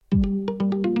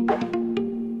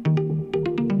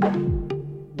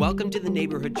Welcome to the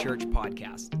Neighborhood Church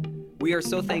podcast. We are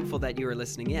so thankful that you are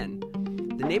listening in.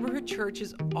 The Neighborhood Church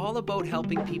is all about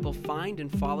helping people find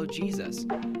and follow Jesus.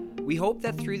 We hope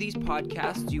that through these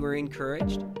podcasts you are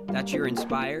encouraged, that you're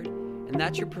inspired, and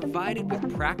that you're provided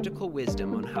with practical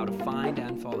wisdom on how to find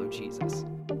and follow Jesus.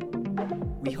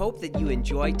 We hope that you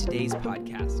enjoy today's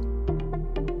podcast.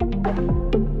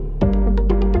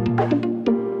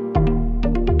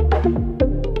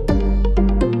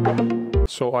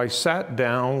 So I sat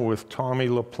down with Tommy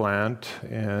LaPlante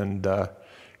and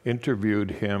interviewed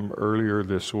him earlier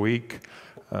this week.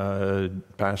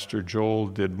 Pastor Joel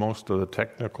did most of the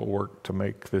technical work to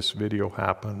make this video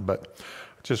happen, but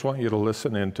I just want you to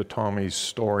listen into Tommy's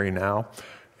story now,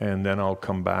 and then I'll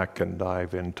come back and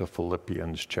dive into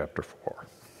Philippians chapter 4.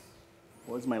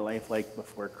 What was my life like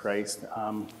before Christ?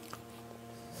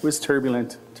 It was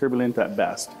turbulent at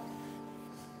best.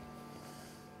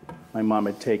 My mom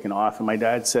had taken off, and my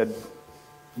dad said,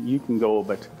 "You can go,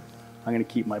 but I'm going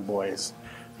to keep my boys."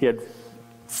 He had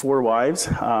 4 wives.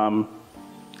 The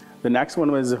next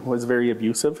one was very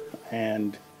abusive,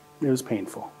 and it was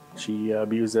painful. She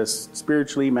abused us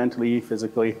spiritually, mentally,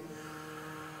 physically,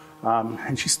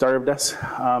 and she starved us.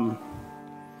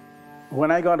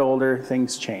 When I got older,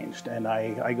 things changed, and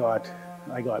I got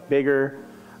bigger.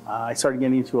 I started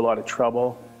getting into a lot of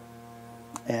trouble,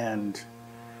 and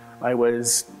I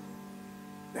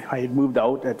had moved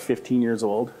out at 15 years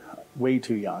old, way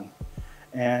too young.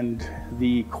 And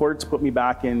the courts put me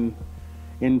back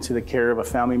into the care of a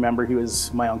family member. He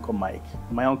was my Uncle Mike.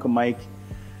 My Uncle Mike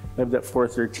lived at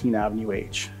 413 Avenue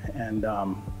H. And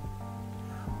my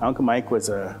Uncle Mike was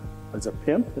a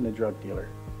pimp and a drug dealer.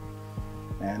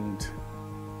 And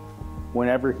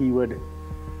whenever he would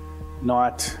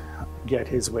not get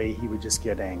his way, he would just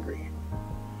get angry.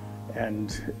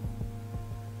 And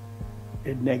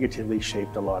it negatively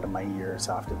shaped a lot of my years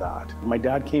after that. My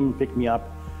dad came and picked me up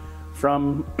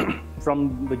from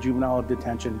the juvenile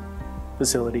detention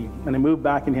facility, and I moved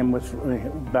back in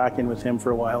with him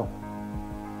for a while.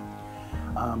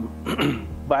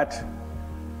 But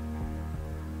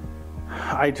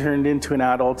I turned into an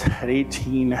adult at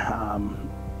 18,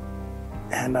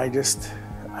 and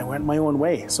I went my own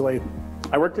way. So I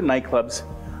worked in nightclubs.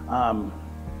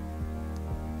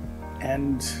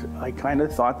 And I kind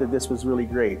of thought that this was really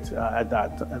great at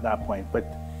that point.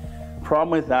 But the problem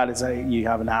with that is you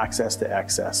have an access to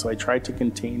excess. So I tried to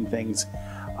contain things,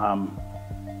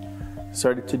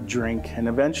 started to drink, and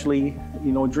eventually,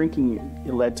 drinking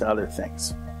it led to other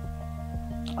things.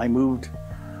 I moved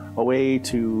away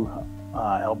to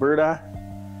Alberta,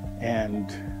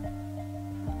 and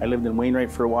I lived in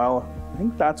Wainwright for a while. I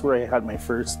think that's where I had my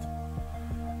first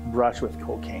brush with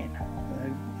cocaine.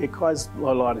 It caused a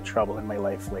lot of trouble in my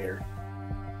life later.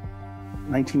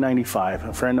 1995,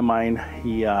 a friend of mine,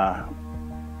 we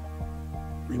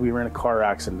were in a car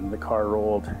accident, and the car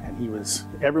rolled, and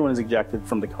everyone was ejected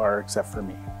from the car except for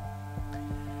me.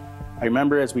 I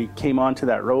remember as we came onto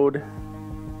that road,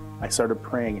 I started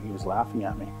praying, and he was laughing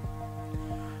at me.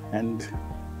 And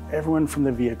everyone from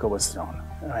the vehicle was thrown,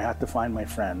 and I had to find my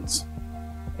friends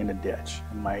in a ditch.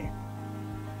 And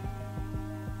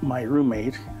my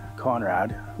roommate,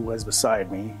 Conrad, who was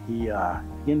beside me, he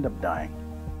ended up dying.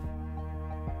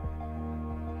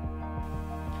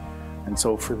 And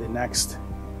so for the next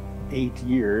 8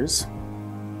 years,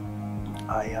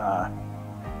 I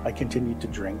continued to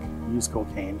drink, use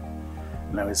cocaine,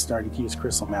 and I was starting to use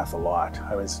crystal meth a lot.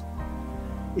 I was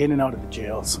in and out of the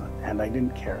jails, and I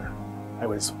didn't care. I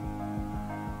was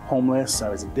homeless, I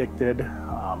was addicted.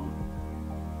 I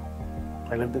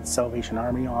lived at the Salvation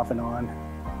Army off and on.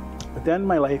 But then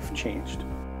my life changed.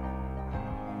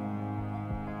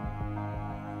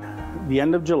 The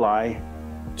end of July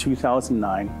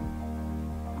 2009,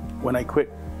 when I quit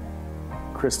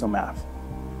crystal meth,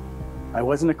 I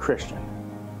wasn't a Christian,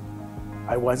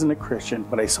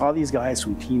 but I saw these guys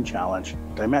from Teen Challenge.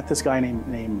 I met this guy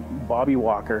named Bobby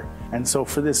Walker. And so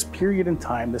for this period in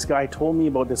time, this guy told me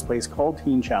about this place called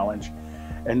Teen Challenge,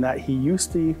 and that he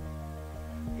used to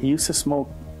smoke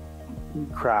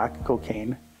crack,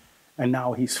 cocaine, and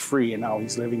now he's free, and now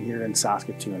he's living here in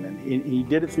Saskatoon. And he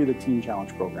did it through the Teen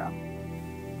Challenge program.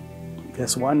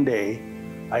 This one day,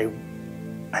 I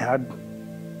had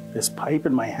this pipe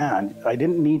in my hand. I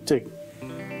didn't need to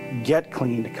get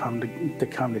clean to come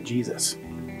to Jesus.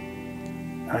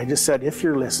 And I just said, if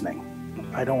you're listening,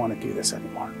 I don't want to do this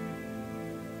anymore.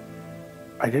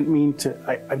 I didn't mean to,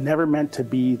 I've never meant to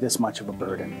be this much of a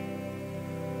burden.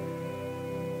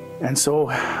 And so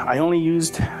I only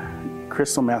used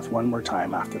crystal meth one more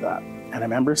time after that. And I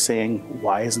remember saying,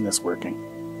 why isn't this working?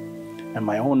 And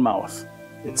my own mouth,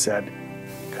 it said,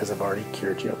 because I've already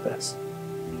cured you of this.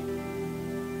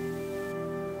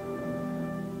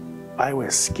 I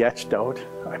was sketched out.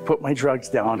 I put my drugs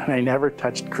down and I never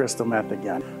touched crystal meth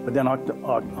again. But then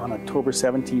on October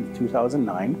 17th,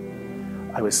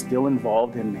 2009, I was still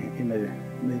involved in the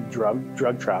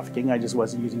drug trafficking. I just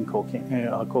wasn't using cocaine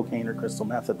or crystal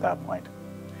meth at that point.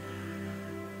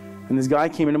 And this guy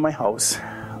came into my house,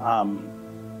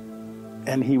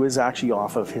 and he was actually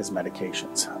off of his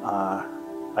medications.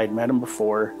 I'd met him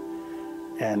before,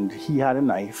 and he had a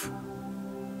knife,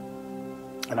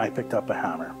 and I picked up a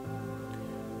hammer.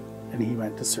 And he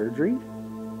went to surgery,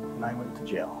 and I went to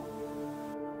jail.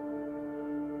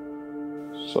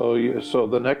 So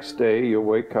the next day you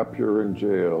wake up, you're in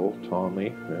jail,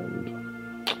 Tommy, and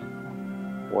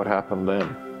what happened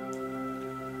then?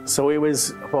 So it was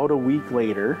about a week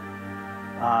later.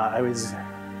 I was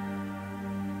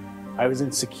in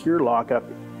secure lockup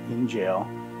in jail,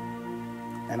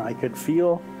 and I could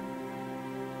feel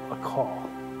a call.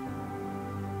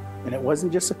 And it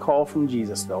wasn't just a call from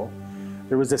Jesus, though.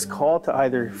 There was this call to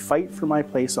either fight for my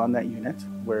place on that unit,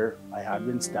 where I had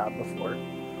been stabbed before,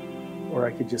 or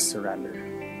I could just surrender.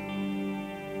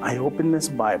 I opened this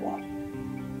Bible.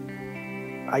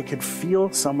 I could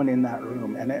feel someone in that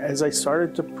room, and as I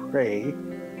started to pray,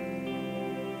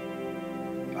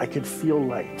 I could feel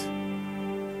light.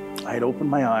 I had opened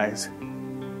my eyes,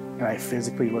 and I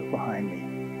physically looked behind me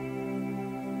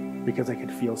because I could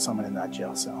feel someone in that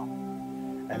jail cell.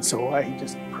 And so I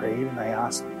just prayed, and I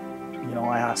asked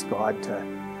God to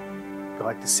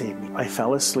save me. I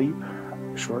fell asleep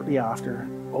shortly after,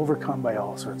 overcome by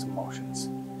all sorts of emotions.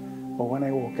 But when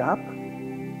I woke up,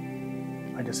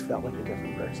 I just felt like a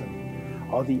different person.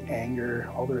 All the anger,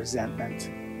 all the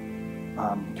resentment,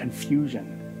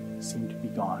 confusion seemed to be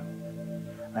gone.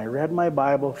 I read my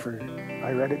Bible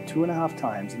I read it 2.5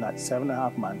 times in that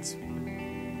 7.5 months.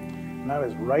 And I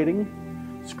was writing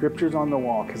scriptures on the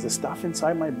wall because the stuff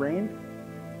inside my brain,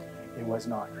 it was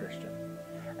not Christian.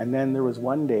 And then there was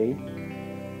one day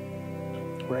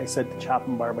where I said to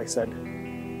Chaplain Barb, I said,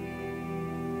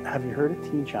 "Have you heard of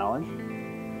Teen Challenge?"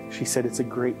 She said, "It's a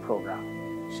great program."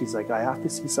 She's like, "I have to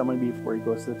see someone before he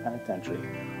goes to the penitentiary.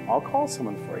 I'll call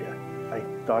someone for you." I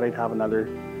thought I'd have another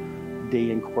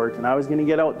day in court, and I was going to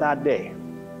get out that day.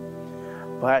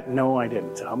 But no, I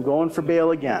didn't. I'm going for bail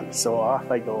again. So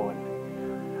off I go,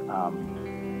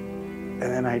 and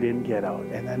then I didn't get out.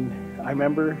 And then I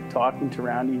remember talking to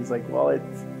Randy. He's like, "Well,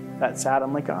 it's that sad."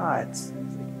 I'm like,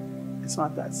 it's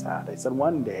not that sad. I said,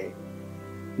 one day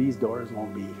these doors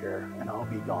won't be here and I'll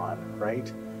be gone,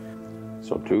 right?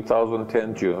 So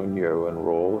 2010 June, you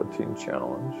enroll at Teen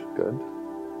Challenge. Good.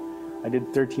 I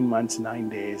did 13 months, 9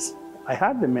 days. I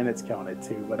had the minutes counted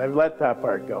too, but I've let that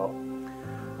part go.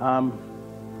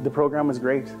 The program was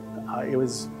great. It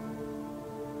was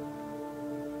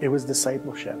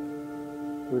discipleship.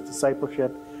 It was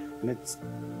discipleship, and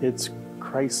it's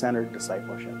Christ-centered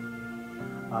discipleship.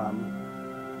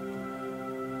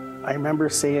 I remember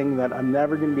saying that I'm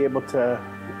never going to be able to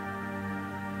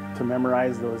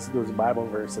memorize those Bible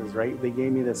verses, right? They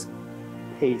gave me this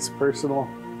PACE, personal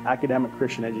academic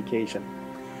Christian education.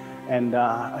 And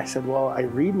I said, well, I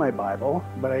read my Bible,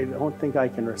 but I don't think I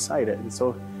can recite it. And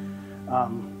so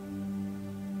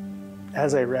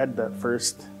as I read the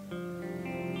first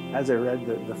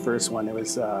one, it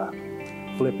was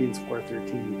Philippians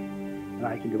 4:13, and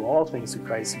I can do all things through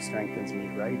Christ who strengthens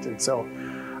me, right? And so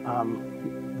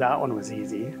that one was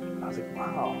easy. I was like,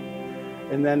 wow.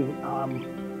 And then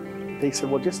they said,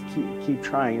 well, just keep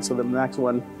trying. So the next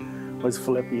one was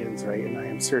Philippians, right? And I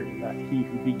am certain that he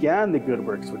who began the good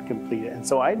works would complete it. And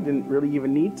so I didn't really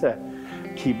even need to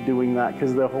keep doing that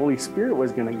because the Holy Spirit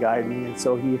was going to guide me. And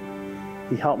so he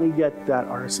helped me get that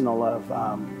arsenal of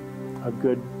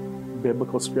good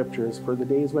biblical scriptures for the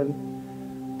days when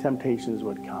temptations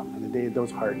would come, and those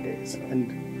hard days.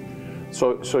 And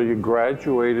so you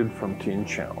graduated from Teen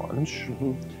Challenge.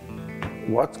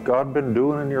 Mm-hmm. What's God been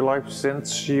doing in your life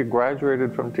since you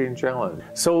graduated from Teen Challenge?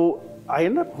 So I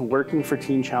ended up working for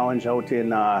Teen Challenge out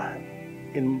in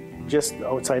just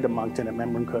outside of Moncton at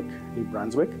Memramcook, New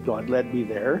Brunswick. God led me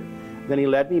there. Then he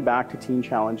led me back to Teen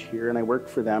Challenge here, and I worked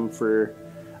for them for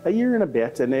a year and a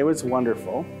bit, and it was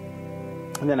wonderful.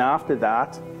 And then after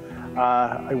that,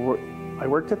 I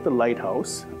worked at the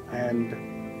Lighthouse, and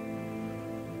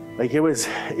like it was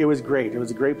great. It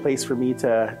was a great place for me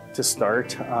to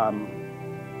start.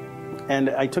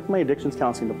 And I took my addictions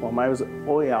counseling diploma. I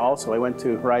went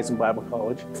to Horizon Bible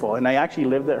College, and I actually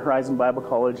lived at Horizon Bible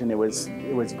College, and it was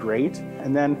great.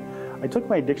 And then I took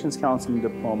my addictions counseling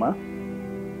diploma,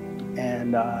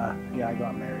 and I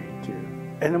got married too.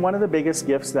 And one of the biggest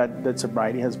gifts that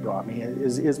sobriety has brought me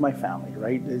is my family,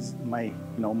 right? Is my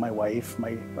wife,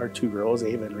 our 2 girls,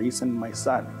 Ava and Reese, and my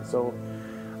son. So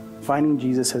finding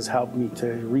Jesus has helped me to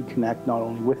reconnect not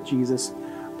only with Jesus,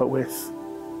 but with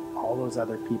all those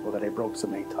other people that I broke so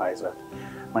many ties with.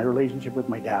 My relationship with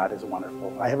my dad is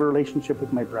wonderful. I have a relationship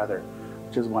with my brother,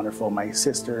 which is wonderful. My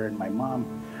sister and my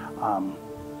mom.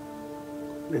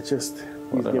 It's just,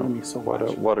 he's given me so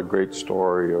much. What a great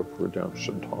story of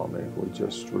redemption, Tommy. We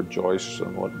just rejoice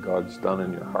in what God's done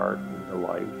in your heart and your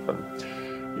life.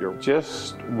 And you're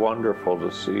just wonderful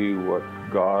to see what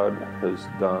God has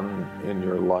done in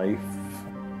your life.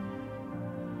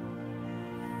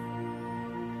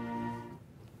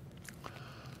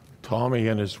 Tommy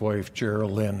and his wife,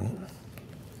 Geraldine,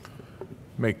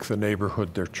 make the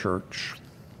neighborhood their church.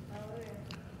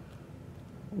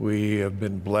 We have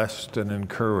been blessed and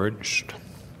encouraged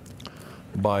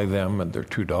by them and their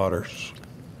two daughters.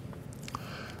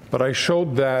 But I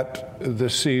showed that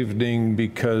this evening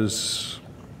because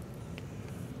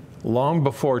long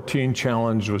before Teen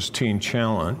Challenge was Teen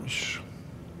Challenge,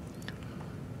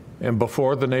 and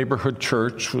before the neighborhood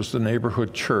church was the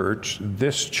neighborhood church,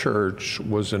 this church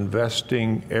was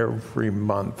investing every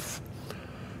month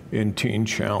in Teen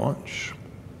Challenge.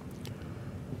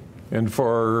 And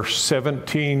for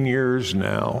 17 years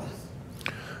now,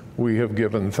 we have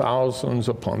given thousands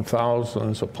upon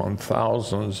thousands upon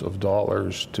thousands of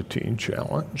dollars to Teen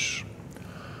Challenge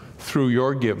through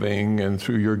your giving and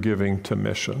through your giving to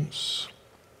missions.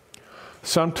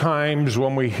 Sometimes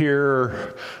when we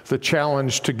hear the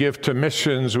challenge to give to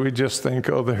missions, we just think,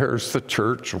 oh, there's the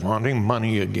church wanting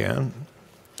money again.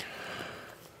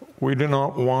 We do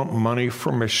not want money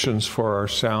for missions for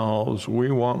ourselves.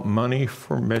 We want money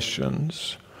for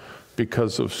missions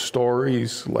because of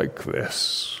stories like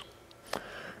this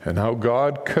and how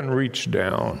God can reach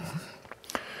down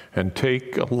and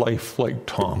take a life like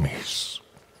Tommy's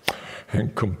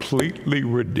and completely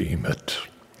redeem it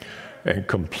and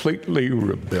completely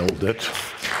rebuild it.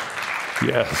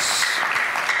 Yes.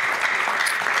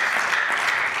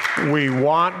 We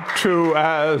want to,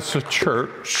 as a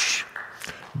church,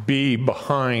 be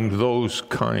behind those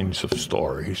kinds of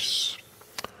stories.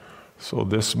 So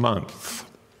this month,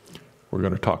 we're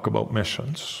going to talk about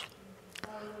missions.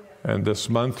 And this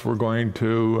month, we're going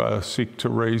to seek to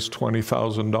raise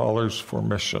 $20,000 for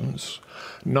missions.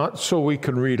 Not so we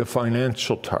can reach a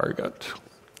financial target,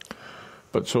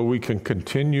 but so we can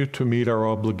continue to meet our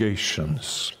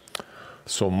obligations.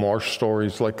 So more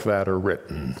stories like that are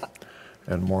written,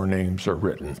 and more names are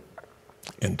written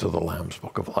into the Lamb's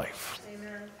Book of Life.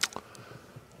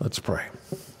 Let's pray.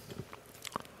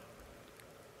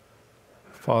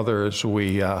 Father, as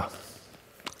we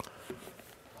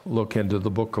look into the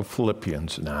book of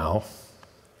Philippians now,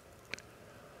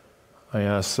 I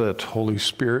ask that, Holy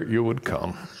Spirit, you would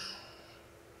come.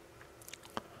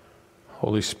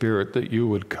 Holy Spirit, that you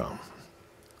would come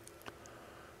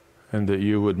and that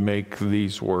you would make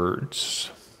these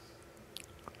words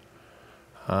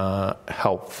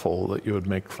helpful, that you would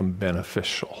make them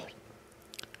beneficial,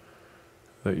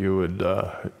 that you would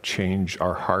change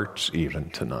our hearts even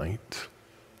tonight.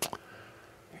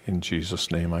 In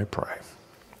Jesus' name I pray.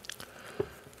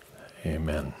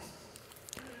 Amen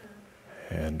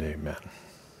and amen.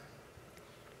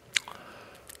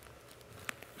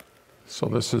 So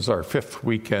this is our fifth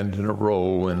weekend in a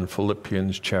row in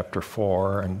Philippians chapter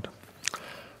 4, and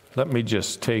let me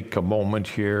just take a moment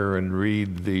here and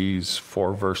read these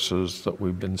 4 verses that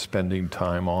we've been spending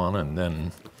time on, and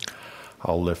then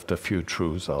I'll lift a few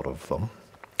truths out of them.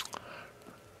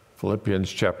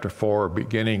 Philippians chapter 4,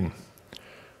 beginning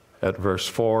at verse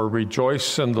 4,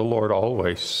 rejoice in the Lord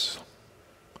always.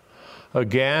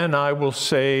 Again, I will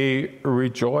say,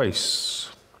 rejoice.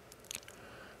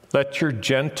 Let your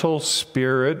gentle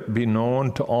spirit be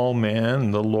known to all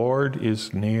men. The Lord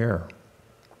is near.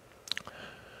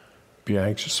 Be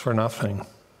anxious for nothing,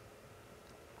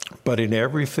 but in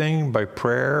everything, by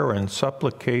prayer and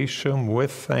supplication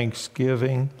with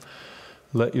thanksgiving,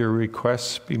 let your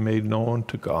requests be made known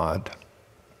to God.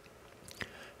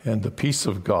 And the peace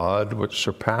of God, which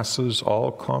surpasses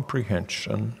all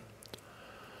comprehension,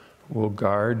 will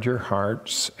guard your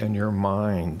hearts and your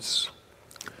minds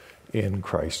in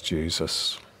Christ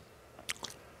Jesus.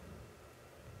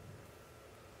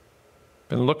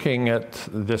 Been looking at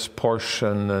this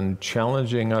portion and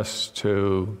challenging us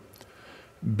to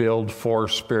build 4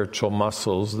 spiritual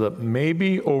muscles that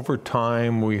maybe over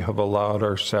time we have allowed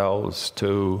ourselves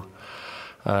to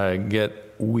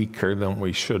get weaker than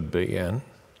we should be in.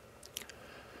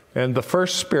 And the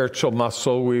first spiritual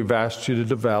muscle we've asked you to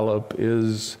develop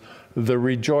is the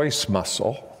rejoice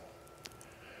muscle.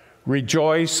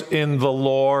 Rejoice in the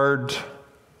Lord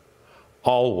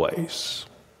always.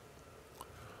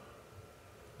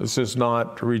 This is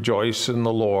not rejoice in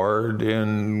the Lord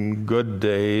in good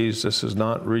days. This is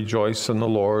not rejoice in the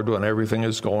Lord when everything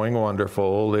is going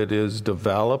wonderful. It is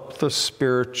develop the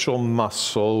spiritual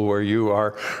muscle where you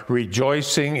are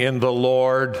rejoicing in the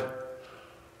Lord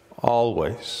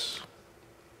always.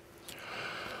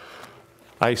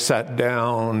 I sat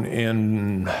down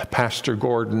in Pastor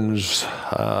Gordon's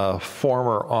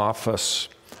former office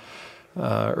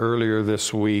earlier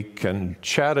this week and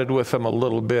chatted with him a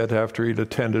little bit after he'd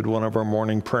attended one of our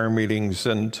morning prayer meetings.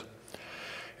 And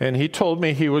he told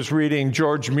me he was reading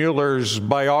George Mueller's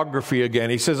biography again.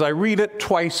 He says, I read it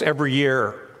twice every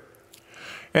year.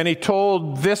 And he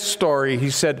told this story. He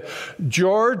said,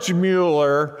 George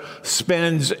Mueller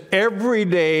spends every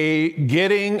day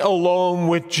getting alone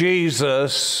with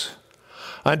Jesus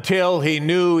until he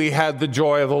knew he had the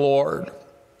joy of the Lord.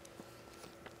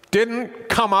 Didn't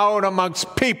come out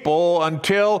amongst people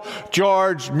until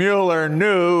George Mueller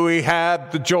knew he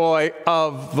had the joy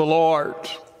of the Lord.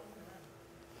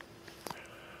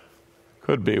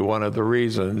 Could be one of the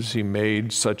reasons he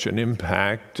made such an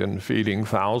impact in feeding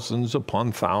thousands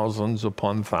upon thousands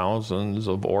upon thousands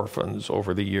of orphans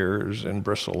over the years in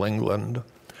Bristol, England,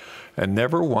 and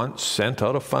never once sent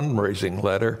out a fundraising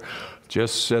letter.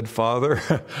 Just said, Father,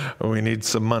 we need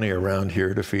some money around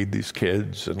here to feed these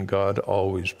kids, and God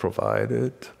always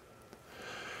provided.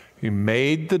 He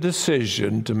made the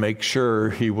decision to make sure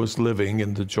he was living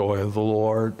in the joy of the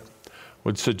Lord.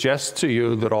 Would suggest to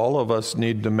you that all of us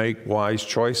need to make wise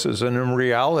choices, and in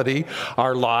reality,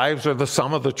 our lives are the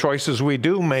sum of the choices we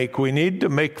do make. We need to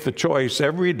make the choice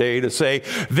every day to say,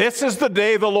 this is the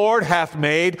day the Lord hath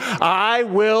made. I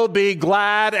will be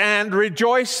glad and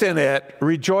rejoice in it.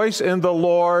 Rejoice in the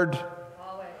Lord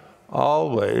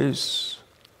always.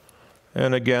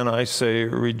 And again, I say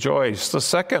rejoice. The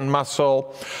second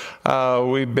muscle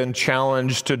we've been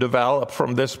challenged to develop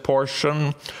from this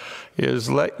portion is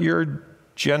let your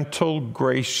gentle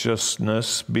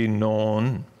graciousness be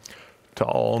known to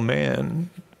all men.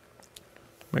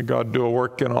 May God do a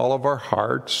work in all of our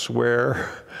hearts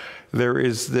where there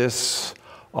is this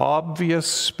obvious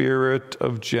spirit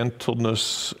of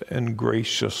gentleness and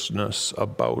graciousness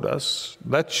about us.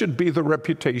 That should be the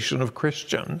reputation of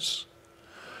Christians.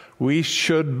 We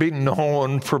should be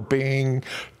known for being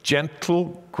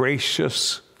gentle,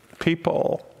 gracious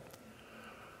people.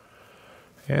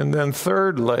 And then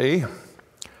thirdly,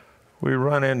 we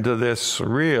run into this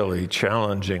really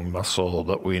challenging muscle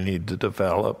that we need to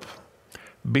develop.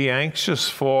 Be anxious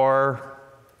for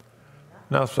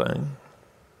nothing.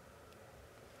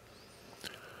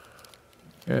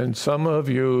 And some of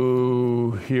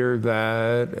you hear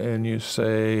that and you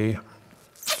say,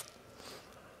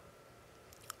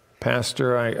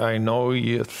 Pastor, I know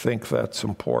you think that's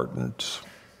important,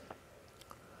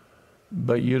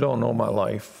 but you don't know my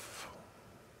life.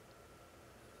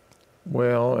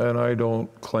 Well, and I don't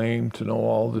claim to know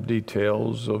all the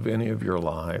details of any of your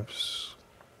lives.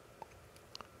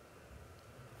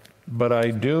 But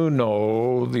I do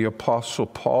know the Apostle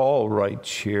Paul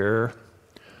writes here,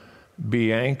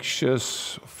 be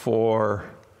anxious for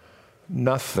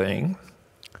nothing.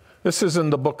 This is in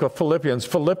the book of Philippians.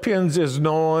 Philippians is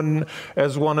known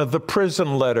as one of the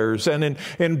prison letters. And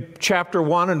in chapter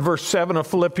 1 and verse 7 of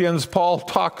Philippians, Paul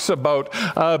talks about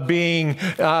being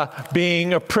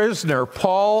a prisoner.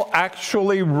 Paul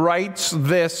actually writes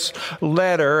this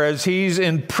letter as he's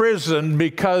in prison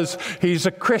because he's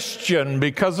a Christian,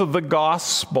 because of the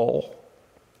gospel.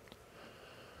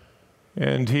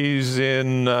 And he's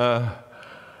in the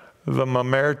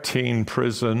Mamertine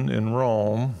prison in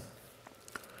Rome.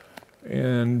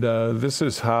 And this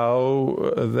is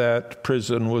how that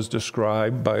prison was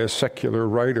described by a secular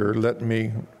writer. Let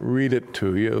me read it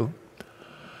to you.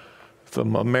 The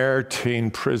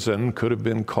Mamertine prison could have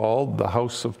been called the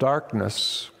house of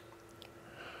darkness.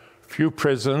 Few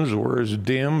prisons were as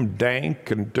dim, dank,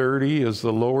 and dirty as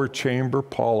the lower chamber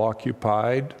Paul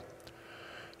occupied,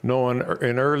 known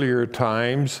in earlier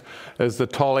times as the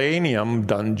Tullianum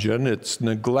dungeon. Its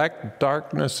neglect,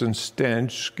 darkness, and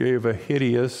stench gave a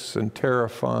hideous and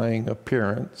terrifying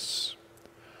appearance,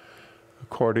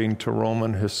 according to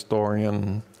Roman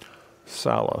historian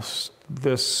Sallust.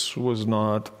 This was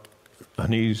not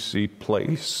an easy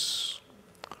place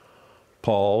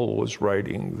Paul was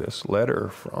writing this letter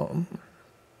from.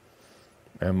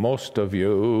 And most of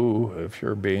you, if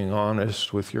you're being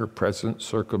honest with your present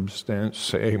circumstance,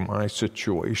 say, my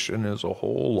situation is a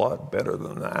whole lot better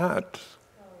than that.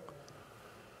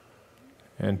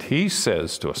 And he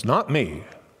says to us, not me,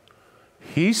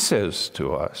 he says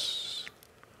to us,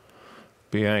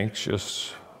 be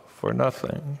anxious for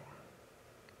nothing,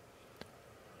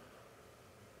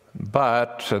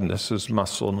 But, and this is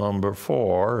muscle number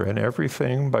 4, in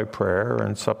everything by prayer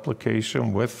and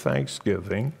supplication with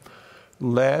thanksgiving,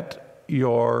 let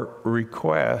your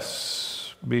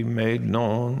requests be made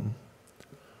known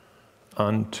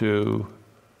unto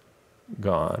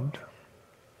God.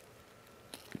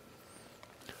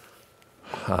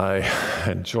 I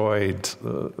enjoyed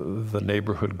the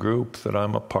neighborhood group that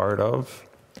I'm a part of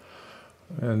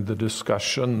and the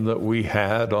discussion that we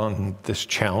had on this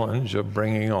challenge of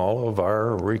bringing all of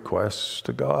our requests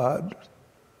to God.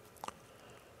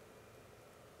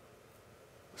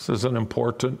 This is an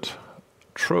important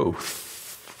truth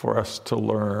for us to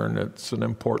learn. It's an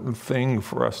important thing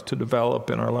for us to develop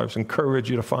in our lives. I encourage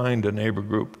you to find a neighbor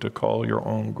group to call your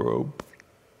own group.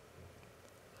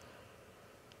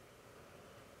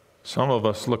 Some of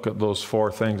us look at those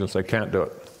 4 things and say, can't do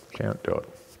it, can't do it.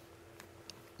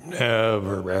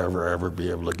 Never, ever be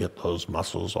able to get those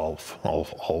muscles all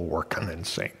working in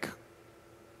sync.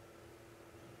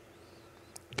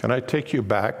 Can I take you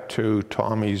back to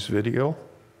Tommy's video?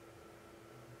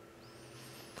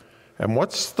 And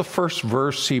what's the first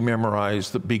verse he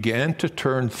memorized that began to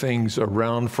turn things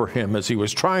around for him as he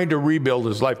was trying to rebuild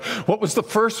his life? What was the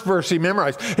first verse he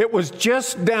memorized? It was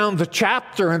just down the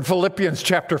chapter in Philippians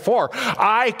chapter 4.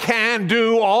 I can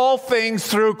do all things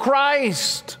through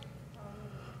Christ,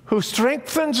 who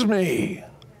strengthens me.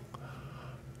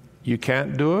 You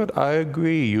can't do it? I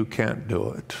agree, you can't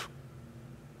do it.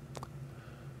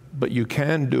 But you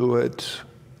can do it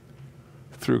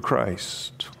through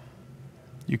Christ.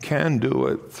 You can do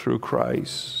it through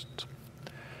Christ,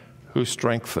 who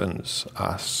strengthens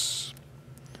us.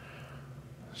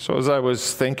 So as I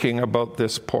was thinking about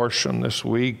this portion this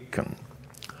week and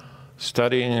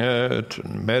studying it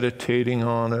and meditating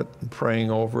on it and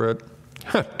praying over it,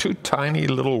 2 tiny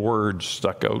little words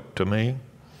stuck out to me.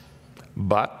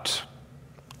 But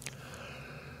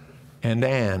and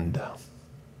and.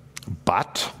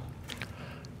 But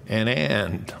and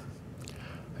and.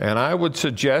 And I would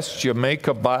suggest you make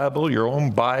a Bible, your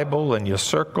own Bible, and you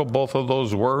circle both of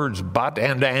those words, but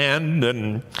and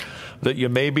that you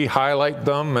maybe highlight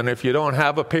them. And if you don't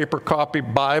have a paper copy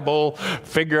Bible,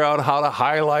 figure out how to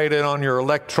highlight it on your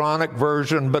electronic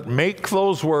version, but make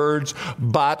those words,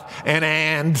 but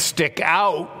and stick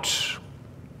out.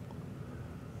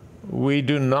 We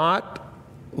do not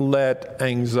let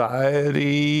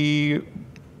anxiety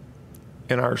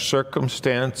in our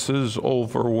circumstances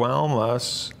overwhelm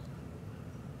us.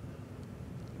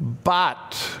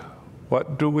 But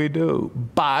what do we do?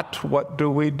 But what do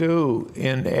we do?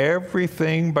 In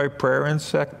everything by prayer and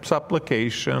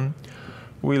supplication,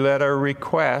 we let our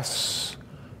requests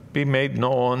be made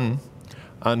known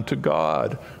unto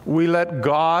God. We let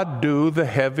God do the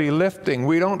heavy lifting.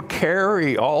 We don't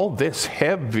carry all this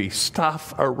heavy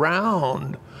stuff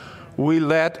around. We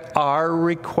let our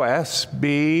requests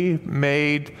be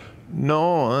made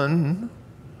known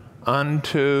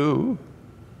unto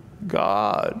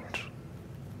God.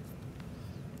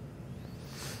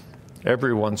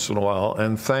 Every once in a while,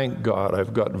 and thank God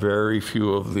I've got very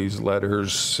few of these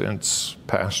letters since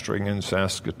pastoring in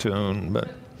Saskatoon, but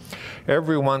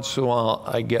every once in a while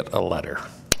I get a letter.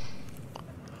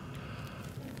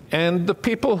 And the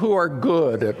people who are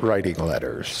good at writing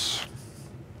letters,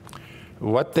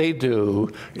 what they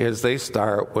do is they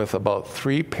start with about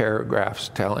 3 paragraphs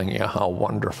telling you how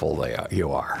wonderful you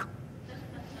are.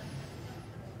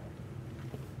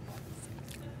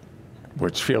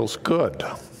 Which feels good.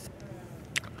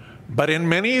 But in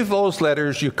many of those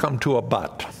letters, you come to a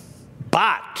but.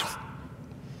 But.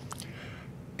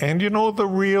 And you know the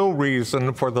real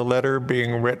reason for the letter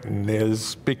being written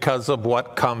is because of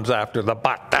what comes after the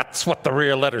but. That's what the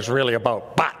real letter's really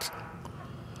about. But.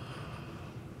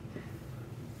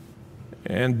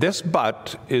 And this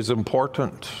but is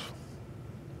important.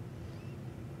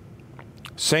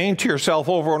 Saying to yourself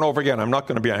over and over again, I'm not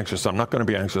going to be anxious, I'm not going to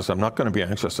be anxious, I'm not going to be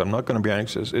anxious, I'm not going to be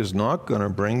anxious, is not going to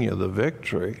bring you the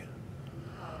victory.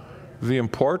 The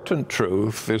important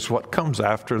truth is what comes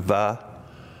after the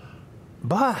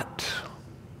but.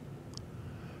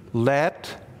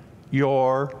 Let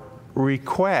your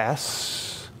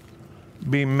requests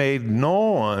be made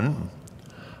known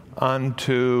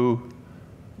unto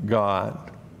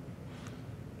God.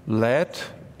 Let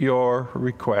your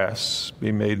requests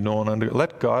be made known unto God.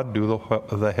 Let God do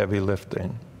the heavy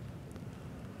lifting.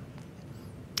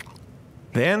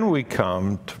 Then we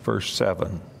come to verse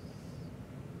 7.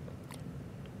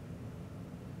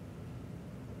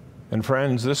 And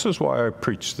friends, this is why I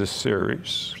preach this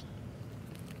series.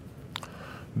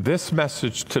 This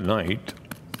message tonight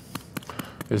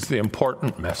is the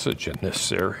important message in this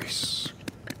series.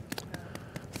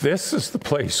 This is the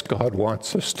place God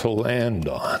wants us to land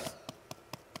on.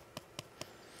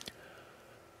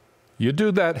 You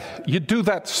do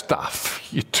that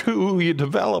stuff. You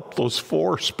develop those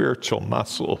 4 spiritual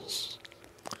muscles.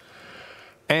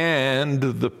 And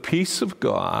the peace of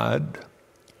God,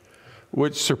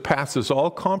 which surpasses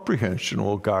all comprehension,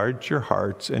 will guard your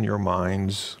hearts and your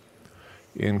minds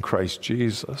in Christ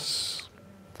Jesus.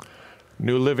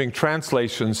 New Living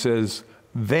Translation says,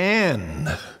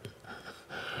 then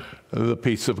the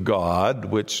peace of God,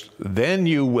 which then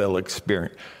you will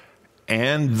experience.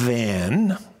 And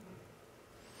then,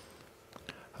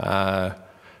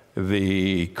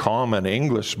 the Common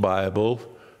English Bible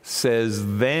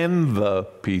says, then the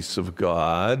peace of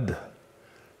God,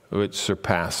 which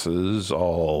surpasses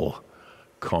all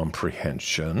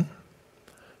comprehension.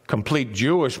 Complete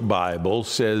Jewish Bible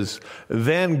says,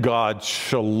 then God's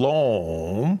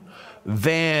shalom.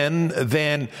 Then,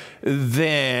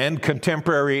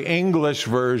 Contemporary English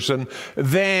Version,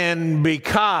 then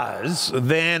because,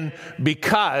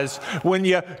 when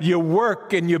you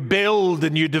work and you build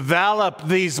and you develop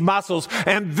these muscles,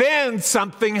 and then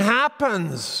something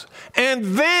happens.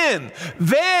 And then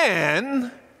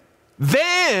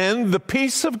the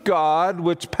peace of God,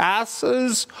 which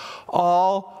passes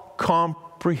all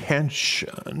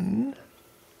comprehension,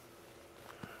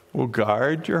 will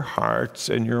guard your hearts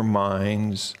and your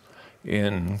minds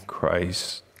in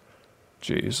Christ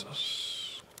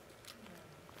Jesus.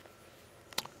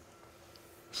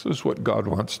 This is what God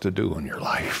wants to do in your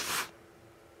life.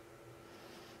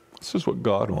 This is what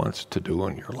God wants to do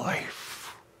in your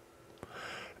life.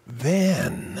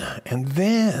 Then,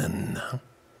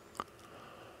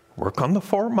 work on the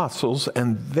 4 muscles,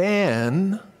 and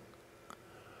then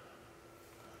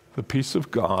the peace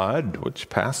of God, which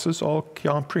passes all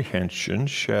comprehension,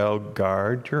 shall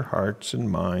guard your hearts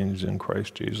and minds in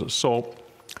Christ Jesus. So,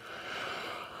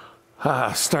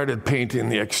 I started painting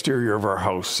the exterior of our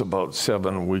house about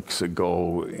 7 weeks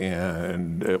ago,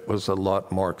 and it was a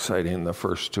lot more exciting the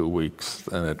first 2 weeks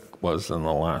than it was in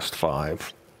the last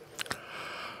 5.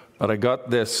 But I got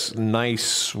this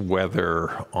nice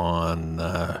weather on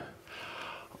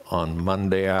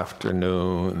Monday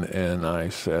afternoon, and I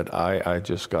said, I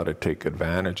just got to take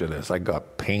advantage of this. I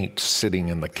got paint sitting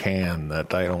in the can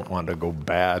that I don't want to go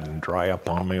bad and dry up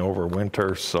on me over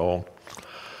winter, so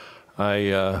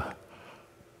I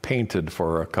painted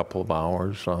for a couple of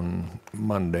hours on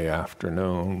Monday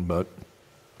afternoon, but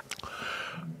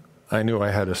I knew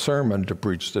I had a sermon to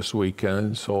preach this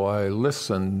weekend, so I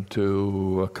listened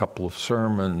to a couple of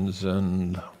sermons,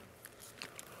 and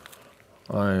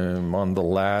I'm on the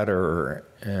ladder,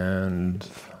 and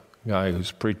the guy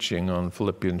who's preaching on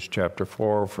Philippians chapter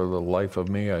 4, for the life of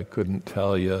me, I couldn't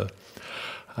tell you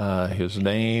his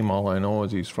name. All I know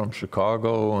is he's from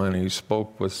Chicago, and he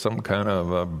spoke with some kind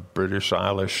of a British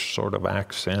Irish sort of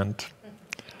accent.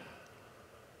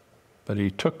 But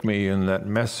he took me in that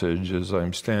message as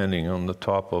I'm standing on the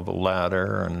top of a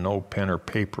ladder and no pen or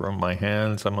paper in my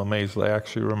hands. I'm amazed I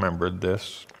actually remembered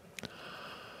this.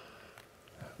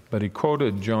 But he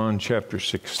quoted John chapter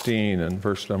 16 and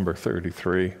verse number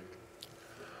 33.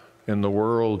 In the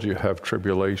world you have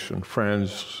tribulation.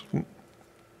 Friends,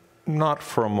 not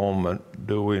for a moment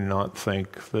do we not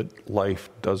think that life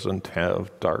doesn't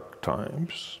have dark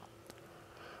times.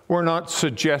 We're not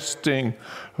suggesting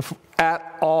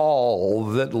at all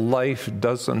that life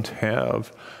doesn't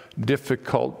have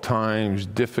difficult times,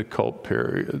 difficult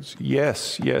periods.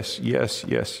 Yes,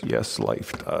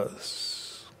 life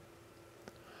does.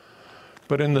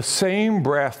 But in the same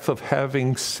breath of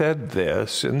having said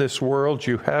this, in this world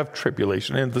you have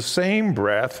tribulation. In the same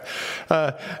breath,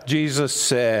 Jesus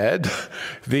said,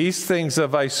 these things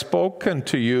have I spoken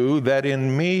to you, that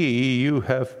in me you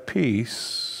have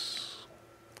peace.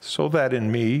 So that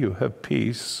in me you have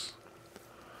peace.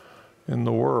 In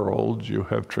the world you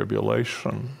have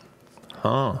tribulation.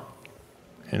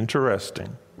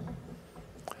 Interesting.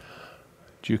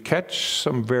 Do you catch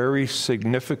some very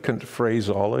significant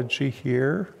phraseology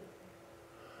here?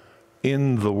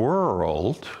 In the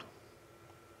world,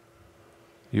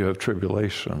 you have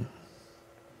tribulation.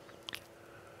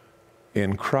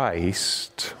 In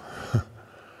Christ,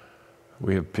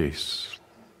 we have peace.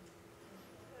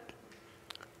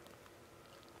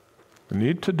 We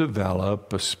need to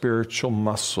develop a spiritual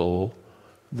muscle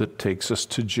that takes us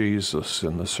to Jesus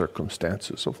in the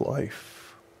circumstances of life.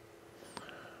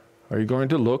 Are you going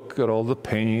to look at all the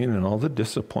pain and all the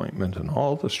disappointment and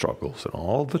all the struggles and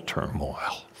all the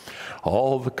turmoil,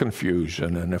 all the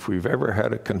confusion? And if we've ever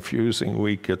had a confusing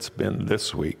week, it's been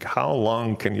this week. How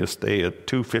long can you stay at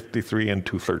 2:53 and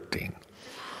 2:13?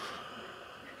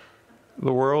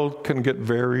 the world can get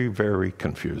very, very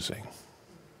confusing.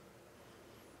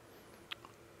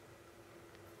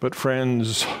 But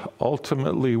friends,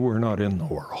 ultimately, we're not in the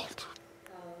world.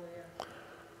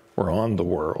 We're on the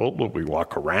world, we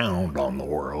walk around on the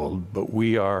world, but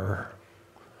we are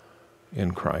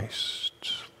in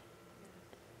Christ.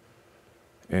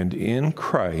 And in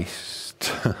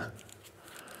Christ,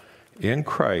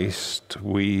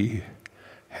 we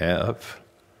have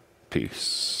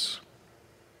peace.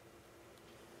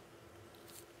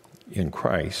 In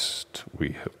Christ, we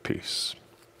have peace.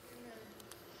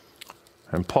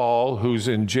 And Paul, who's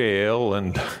in jail,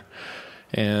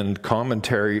 and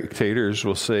commentators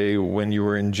will say, when you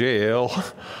were in jail,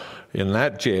 in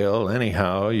that jail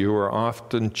anyhow, you were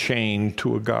often chained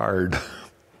to a guard.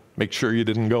 Make sure you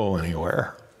didn't go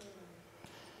anywhere.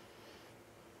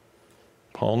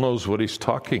 Paul knows what he's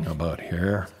talking about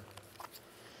here.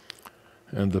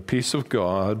 And the peace of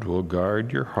God will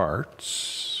guard your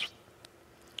hearts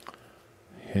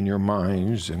and your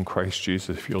minds in Christ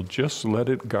Jesus. If you'll just let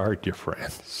it guard you,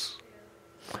 friends,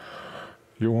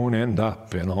 you won't end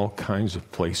up in all kinds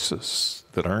of places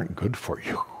that aren't good for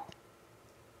you.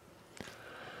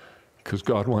 Because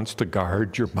God wants to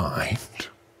guard your mind,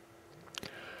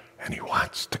 and He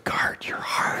wants to guard your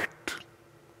heart.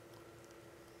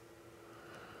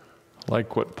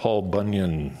 Like what Paul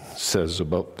Bunyan says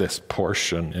about this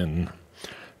portion in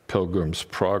Pilgrim's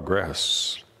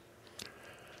Progress.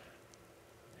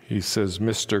 He says,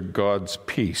 Mr. God's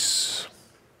peace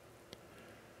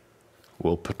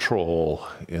will patrol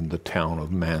in the town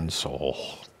of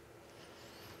Mansell.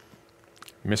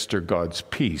 Mr. God's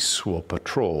peace will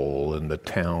patrol in the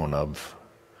town of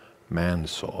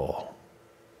Mansell.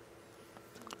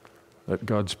 Let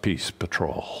God's peace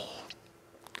patrol.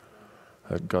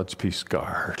 Let God's peace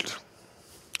guard.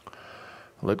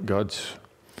 Let God's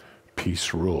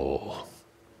peace rule.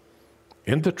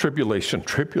 In the tribulation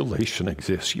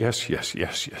exists.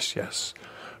 Yes.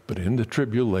 But in the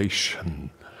tribulation,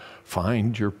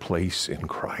 find your place in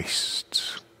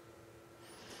Christ.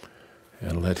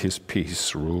 And let His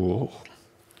peace rule.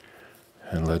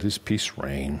 And let His peace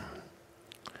reign.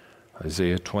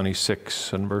 Isaiah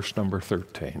 26 and verse number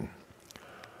 13.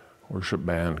 Worship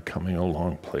band coming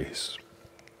along, please.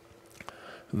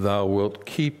 Thou wilt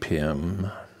keep him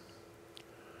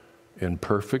in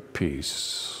perfect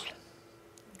peace,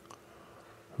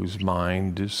 whose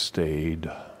mind is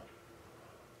stayed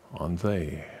on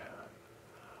Thee.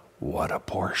 What a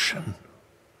portion.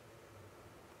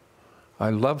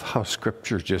 I love how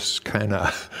Scripture just kind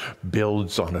of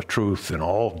builds on a truth in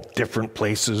all different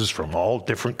places from all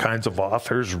different kinds of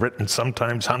authors, written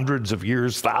sometimes hundreds of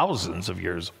years, thousands of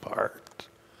years apart.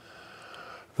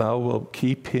 Thou wilt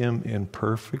keep him in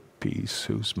perfect peace,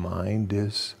 whose mind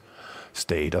is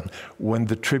stayed on. When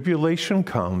the tribulation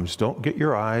comes, don't get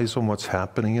your eyes on what's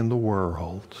happening in the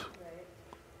world.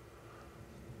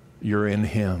 You're in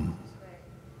Him.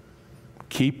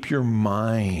 Keep your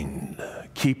mind,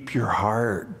 keep your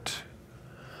heart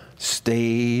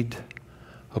stayed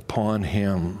upon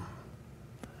Him.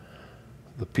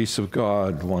 The peace of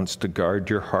God wants to guard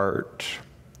your heart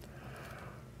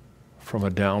from a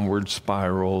downward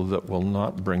spiral that will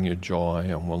not bring you joy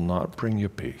and will not bring you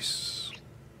peace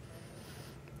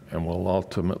and will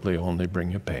ultimately only bring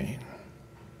you pain.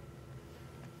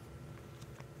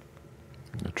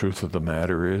 The truth of the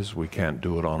matter is we can't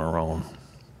do it on our own.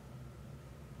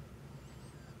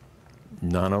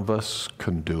 None of us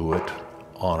can do it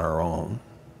on our own.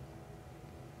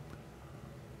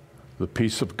 The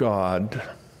peace of God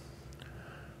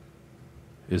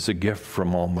is a gift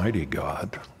from Almighty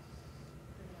God.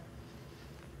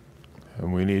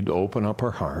 And we need to open up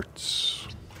our hearts.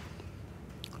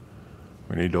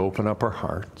 We need to open up our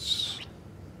hearts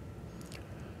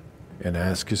and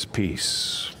ask His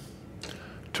peace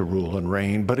to rule and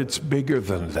reign. But it's bigger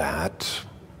than that.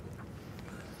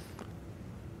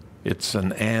 It's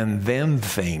an and then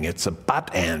thing. It's a but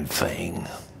and thing.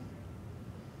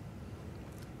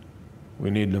 We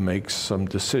need to make some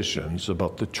decisions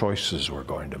about the choices we're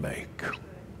going to make.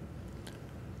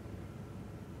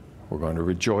 We're going to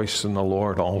rejoice in the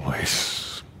Lord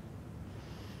always.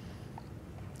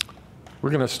 We're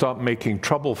going to stop making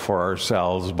trouble for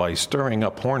ourselves by stirring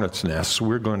up hornets' nests.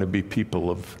 We're going to be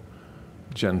people of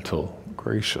gentle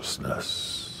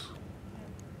graciousness.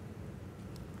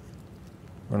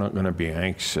 We're not going to be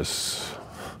anxious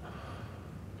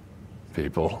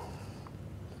people.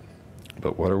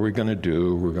 But what are we going to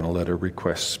do? We're going to let our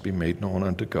requests be made known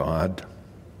unto God.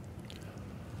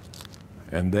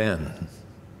 And then,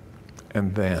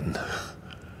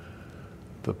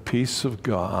 the peace of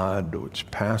God, which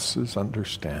passes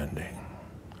understanding,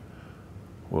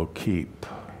 will keep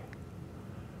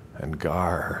and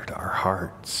guard our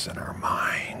hearts and our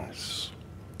minds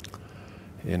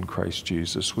in Christ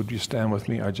Jesus. Would you stand with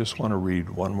me? I just want to read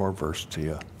one more verse to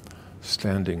you.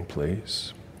 Standing,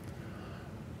 please.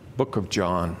 Book of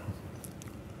John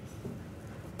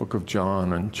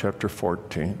in chapter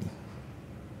 14.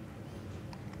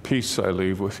 Peace I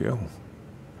leave with you.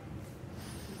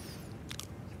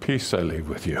 Peace I leave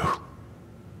with you.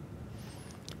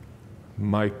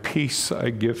 My peace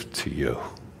I give to you.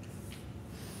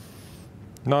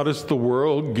 Not as the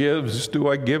world gives, do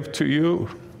I give to you.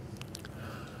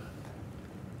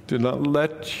 Do not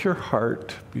let your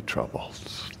heart be troubled,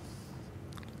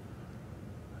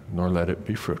 nor let it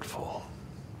be fruitful.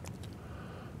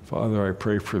 Father, I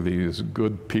pray for these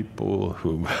good people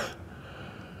who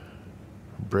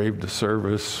braved the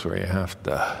service where you have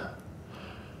to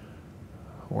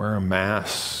wear a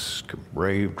mask,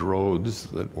 braved roads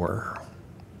that were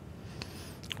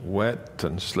wet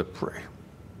and slippery.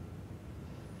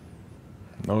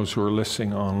 Those who are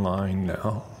listening online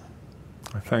now,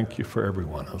 I thank you for every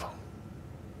one of them.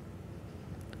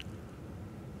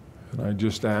 And I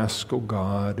just ask, oh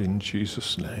God, in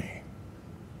Jesus' name,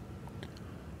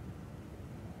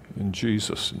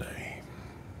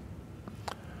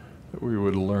 that we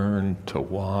would learn to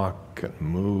walk and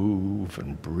move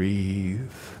and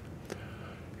breathe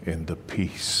in the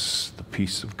peace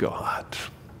of God.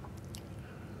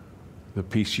 The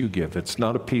peace you give. It's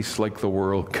not a peace like the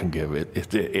world can give.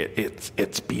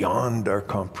 It's beyond our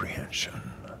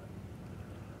comprehension.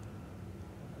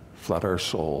 Flood our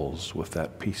souls with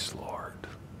that peace, Lord.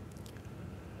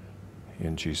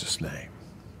 In Jesus' name,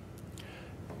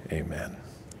 amen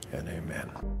and amen.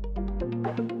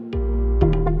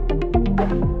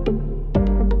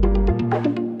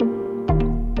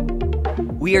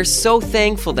 We are so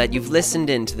thankful that you've listened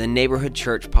in to the Neighborhood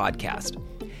Church podcast.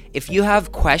 If you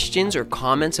have questions or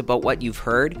comments about what you've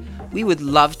heard, we would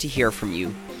love to hear from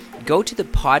you. Go to the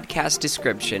podcast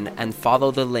description and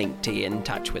follow the link to get in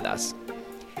touch with us.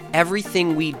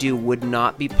 Everything we do would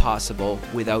not be possible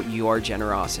without your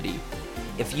generosity.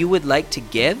 If you would like to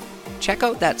give, check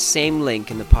out that same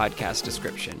link in the podcast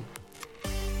description.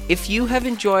 If you have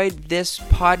enjoyed this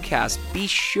podcast, be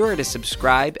sure to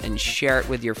subscribe and share it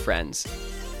with your friends.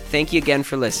 Thank you again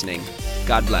for listening.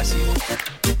 God bless you.